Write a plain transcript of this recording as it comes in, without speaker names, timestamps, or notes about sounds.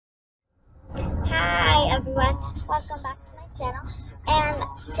everyone, welcome back to my channel. And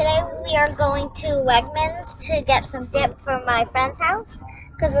today we are going to Wegmans to get some dip for my friend's house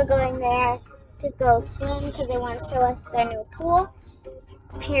because we're going there to go swim because they want to show us their new pool.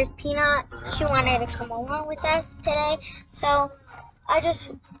 Here's Peanut. She wanted to come along with us today, so I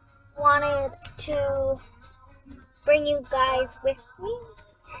just wanted to bring you guys with me.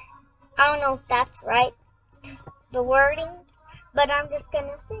 I don't know if that's right, the wording, but I'm just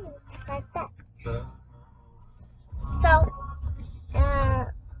gonna sing like that. So,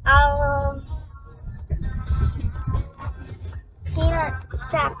 I'll Peanut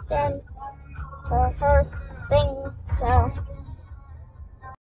strapped in for her thing.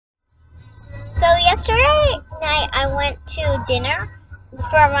 So yesterday night I went to dinner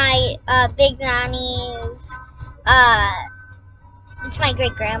for my big nanny's. It's my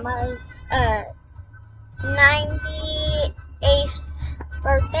great grandma's 98th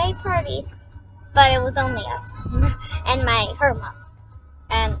birthday party, but it was only us and her mom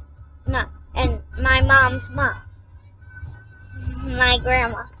and my mom's mom, my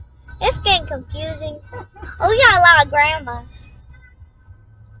grandma. It's getting confusing. Oh, we got a lot of grandmas.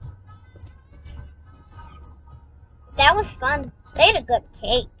 That was fun. They had a good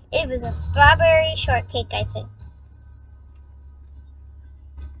cake. It was a strawberry shortcake, I think.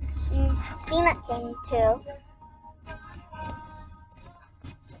 Peanut came too.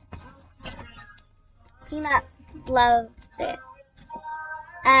 Peanut loved it.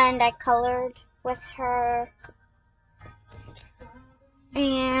 And I colored with her.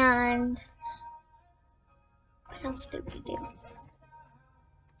 And what else did we do?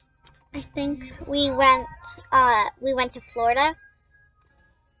 I think we went to Florida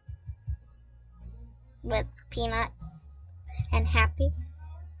with Peanut and Happy.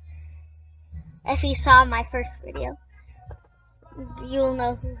 If you saw my first video, you'll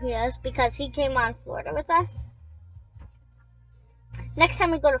know who he is because he came on Florida with us. Next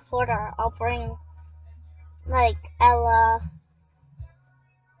time we go to Florida, I'll bring like Ella,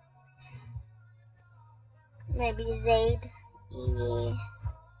 maybe Zaid,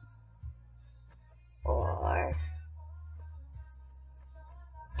 or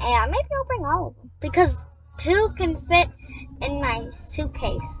yeah, maybe I'll bring all of them because 2 can fit in my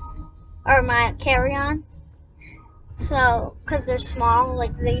suitcase or my carry-on. So, because they're small,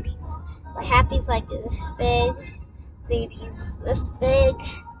 like Zadie's, my Happy's like this big, Zadie's this big,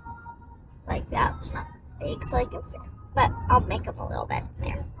 like that's not big, so I can fit. But I'll make them a little bit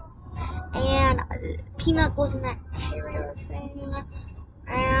there. And Peanut goes in that carrier thing,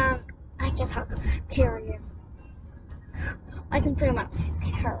 and I guess I'll just carry him. I can put him on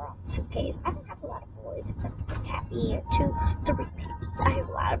her suitcase. I don't have a lot of boys except for Happy and 2, 3 babies. I have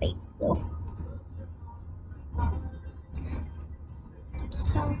a lot of babies though.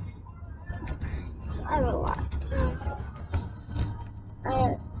 So I have a lot.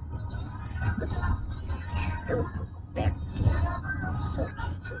 It looks big. So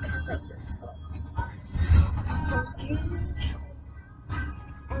it has like this some huge,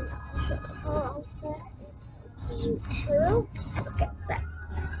 and her outfit is so cute too. Look at that.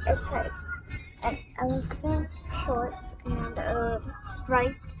 It's like an elephant shorts and a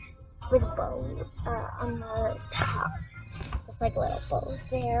stripe with bows on the top. There's like little bows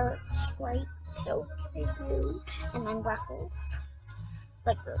there, striped, so cute, and then ruffles,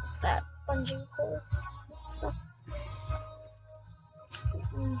 like those that bungee cord stuff.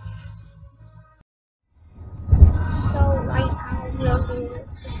 So right now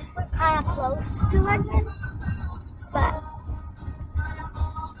we're kind of close to Wegmans, but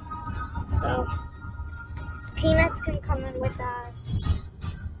so Peanut's gonna come in with us.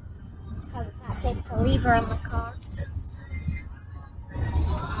 It's because it's not safe to leave her in the car.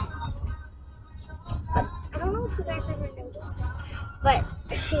 But I don't know if you guys ever noticed, but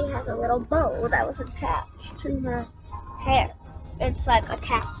she has a little bow that was attached to her hair. It's like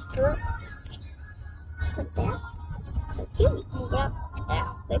attached to it. Just put that. So cute. You can grab that.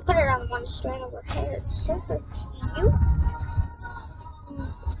 They put it on one strand of her hair. It's super cute.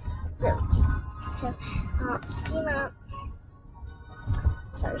 Really cute. So, Peanut.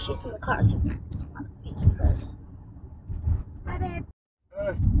 Sorry, she's in the car, so I'm not use it first. Hi, babe.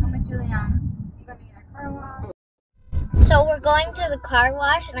 I'm with Juliana. You gonna be in a car wash? So we're going to the car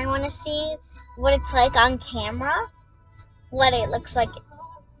wash, and I want to see what it's like on camera. What it looks like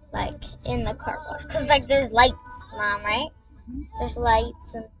in the car wash. Because, like, there's lights, Mom, right? There's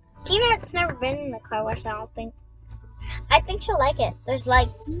lights. And Peanut's never been in the car wash, I don't think. I think she'll like it. There's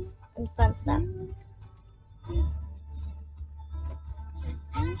lights and fun stuff.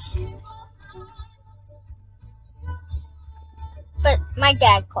 But my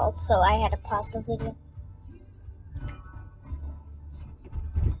dad called, so I had to pause the video.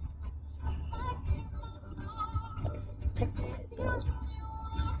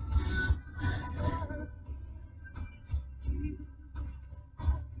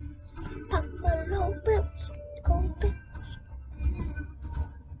 Buffalo Bills, go Bills.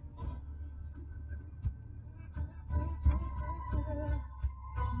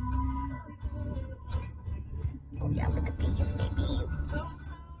 Oh yeah, look at these babies.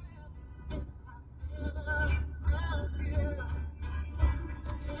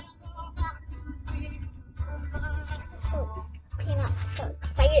 So, Peanut's so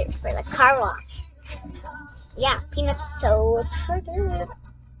excited for the car wash. Yeah, Peanut's so excited.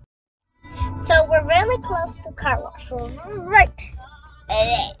 So we're really close to the car wash. We're right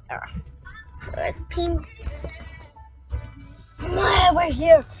there. There's Peanut. We're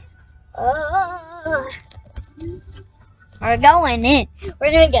here. We're going in.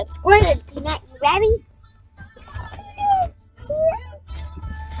 We're gonna get squirted. Peanut, you ready?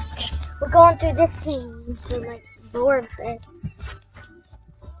 We're going through this game. We're like bored.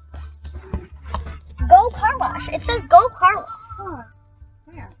 Go car wash. It says go car wash. Oh,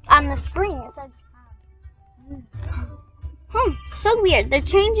 where? On the screen it says. So weird. They're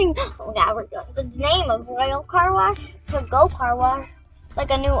changing. Oh, now we're going. The name of Royal Car Wash to Go Car Wash,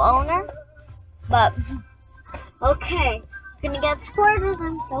 like a new owner. But okay, gonna get squirted.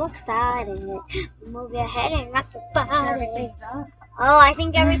 I'm so excited. Move your head and rock your body. Everything's up. Oh, I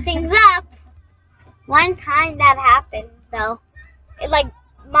think everything's up. One time that happened though,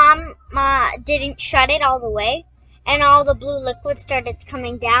 Mom didn't shut it all the way, and all the blue liquid started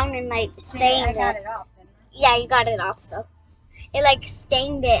coming down and staying I got there. it off, didn't Yeah, you got it off, so it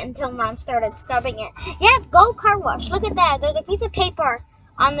stained it until Mom started scrubbing it. Yeah, it's Go Car Wash. Look at that. There's a piece of paper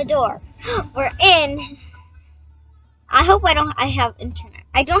on the door. We're in. I hope I have internet.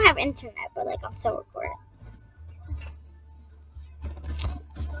 I don't have internet, but I'm still recording.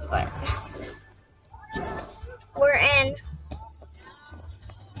 But we're in.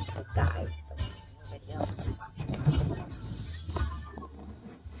 Guys.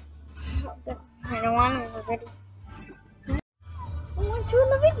 I don't want to video. I want you in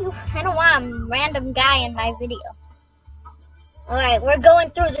the video. I don't want a random guy in my video. Alright, we're going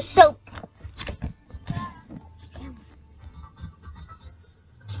through the soap.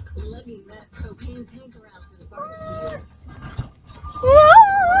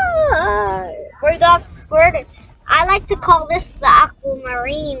 We got squirted. I like to call this the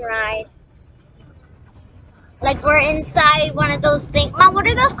aquamarine ride. We're inside one of those things. Mom, what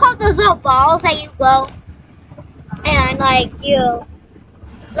are those called? Those little balls that you go and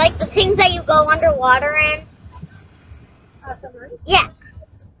the things that you go underwater in. Submarine? Yeah.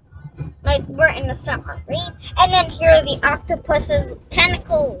 We're in a submarine. And then here are the octopus's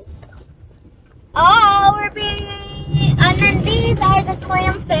tentacles. Oh, we're being... And then these are the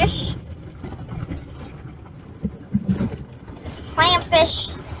clamfish. Clamfish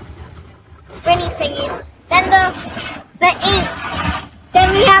spinny thingies. Then the ink. Then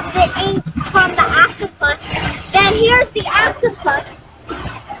we have the ink from the octopus. Then here's the octopus.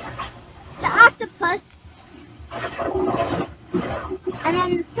 The octopus. And then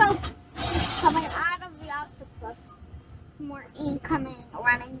the soap coming out of the octopus. Some more ink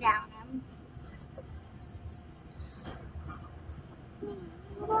running down him.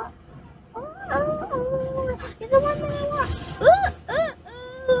 You're the one that I want.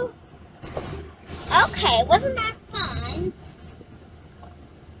 Okay, wasn't that fun?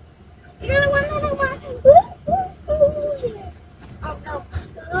 You're the one that I want. Oh no.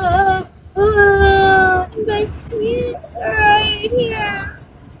 You guys see it right here.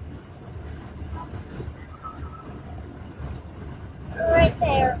 Right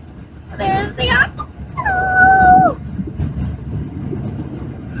there. There's the octopus.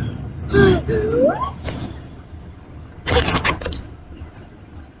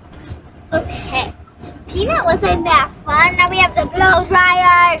 Okay. Peanut wasn't that fun. Now we have the blow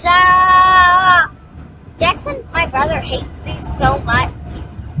dryers. Jackson, my brother, hates these so much.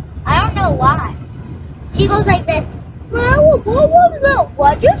 I don't know why. He goes like this.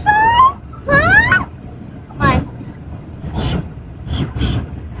 What'd you say? Huh? I'm like,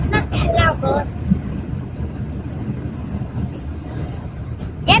 it's not that loud, boy.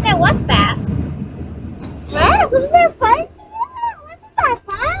 Yeah, that was fast. Right? Wasn't that fun? Yeah, wasn't that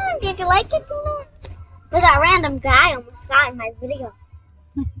fun? Did you like it, Peanut? Look, that random guy almost got in my video.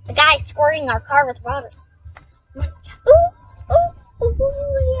 The guy squirting our car with water. Yeah.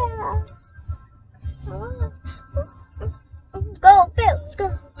 Go, Bills, go.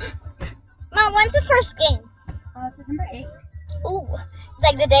 Mom, when's the first game? September 8th. Ooh,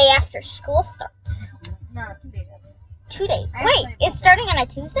 it's the day after school starts. No, 2 days after. 2 days. Wait, it's starting on a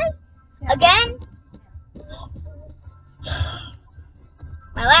Tuesday? Yeah. Again?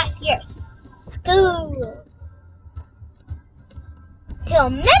 My last year of school. Till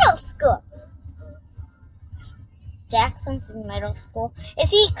middle school. Jackson's in middle school. Is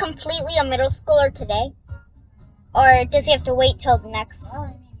he completely a middle schooler today? Or does he have to wait till the next? Well, I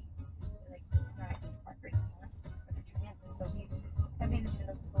mean, it's not incorporated anymore, so he's going to transit. So he's coming to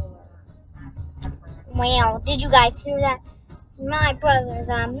middle school or temporary. Wow, did you guys hear that? My brother's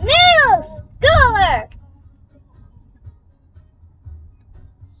a middle schooler.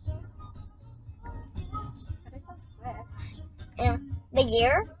 But it goes quick. Yeah. The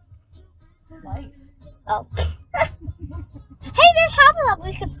year? Life. Oh. Hey, there's Hobby Lobby.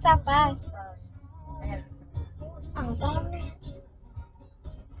 We could stop by. I had to get some. Oh, darn it.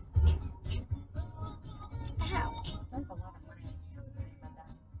 Ouch. Spent a lot of money getting that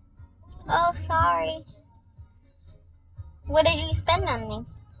done. Oh, sorry. What did you spend on me?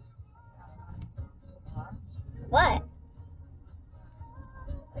 What?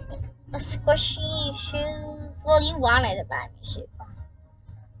 A squishy shoes? Well, you wanted to buy me shoes.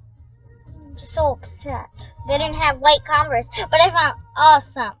 I'm so upset. They didn't have white Converse, but I found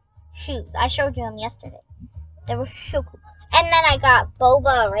awesome shoes. I showed you them yesterday. They were so cool. And then I got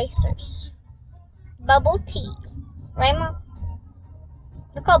boba erasers. Bubble tea. Right, Mom?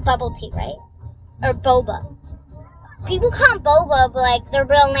 They're called bubble tea, right? Or boba. People call them boba, but like their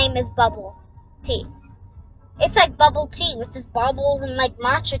real name is bubble tea. It's like bubble tea with just bubbles and like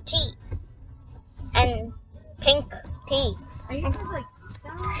matcha tea. And pink tea. Are you guys like that?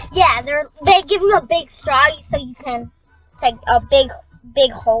 Yeah, they give you a big straw so you can. It's like a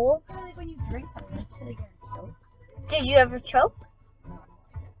big hole. Kind of like when you drink something, so they get choked. Did you ever choke? No.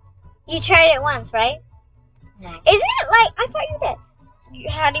 You tried it once, right? No. Isn't it like I thought you did?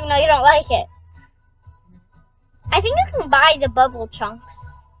 How do you know you don't like it? I think you can buy the bubble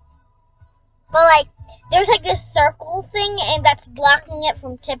chunks, but like there's like this circle thing, and that's blocking it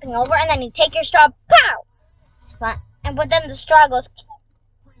from tipping over. And then you take your straw, pow! It's fun. But then the straw goes.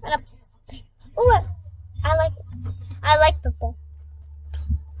 Ooh, I like it. I like purple.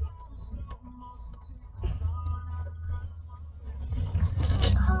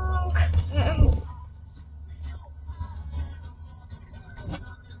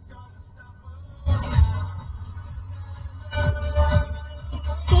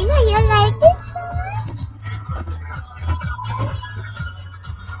 Tina, you like this song?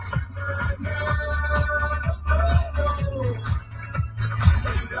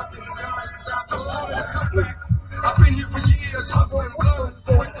 I've been here for years, hustling blood,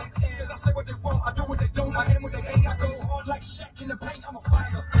 sweat and tears. I say what they want, I do what they don't, I am what they hate. I go hard like Shaq in the paint, I'm a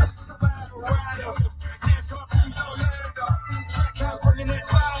fighter, survivor, rider. NASCAR teams all later, track house burning that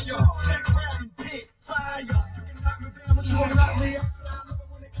fire. That crowd and big fire. You can knock me down, but you won't knock me up. I love it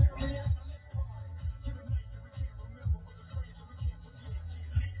when they carry me out. Keep it nice so we can't remember what the phrase so we can't forget.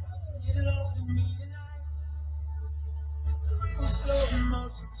 Get lost with me tonight. Slow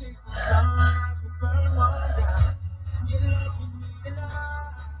motion chase the sunrise, we burn one down. Get lost with me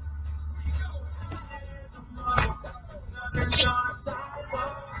tonight. We go. There's a motherfucker, nothing's gonna stop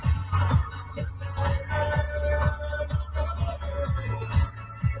us.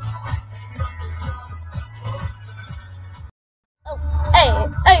 Oh, hey,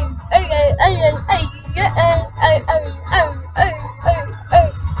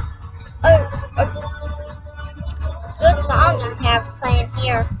 good song I have playing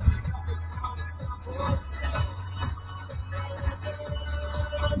here.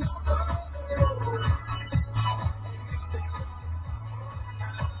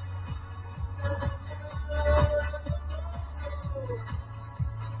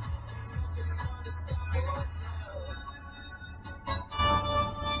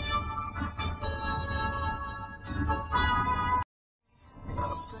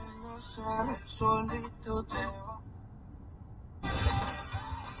 Solito te va.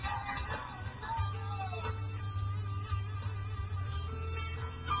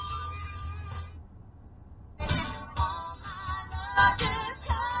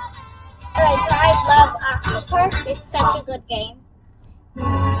 Alright, so I love Octopark. It's such a good game.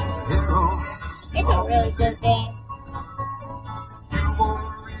 It's a really good game.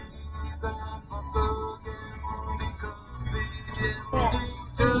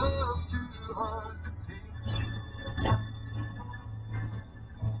 Yeah.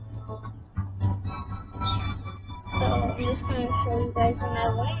 So I'm just gonna show you guys when I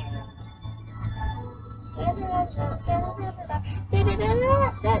win. Okay, I'll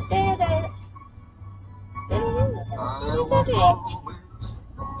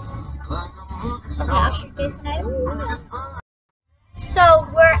show you guys when I win. So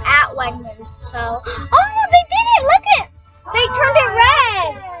we're at Wegmans. So, oh, they did it! Look at it! They turned it red.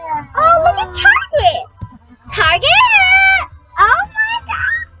 look at Target. Target. Oh my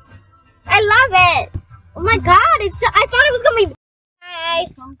god. I love it. Oh my god. I thought it was going to be.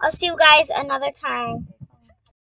 Guys, I'll see you guys another time.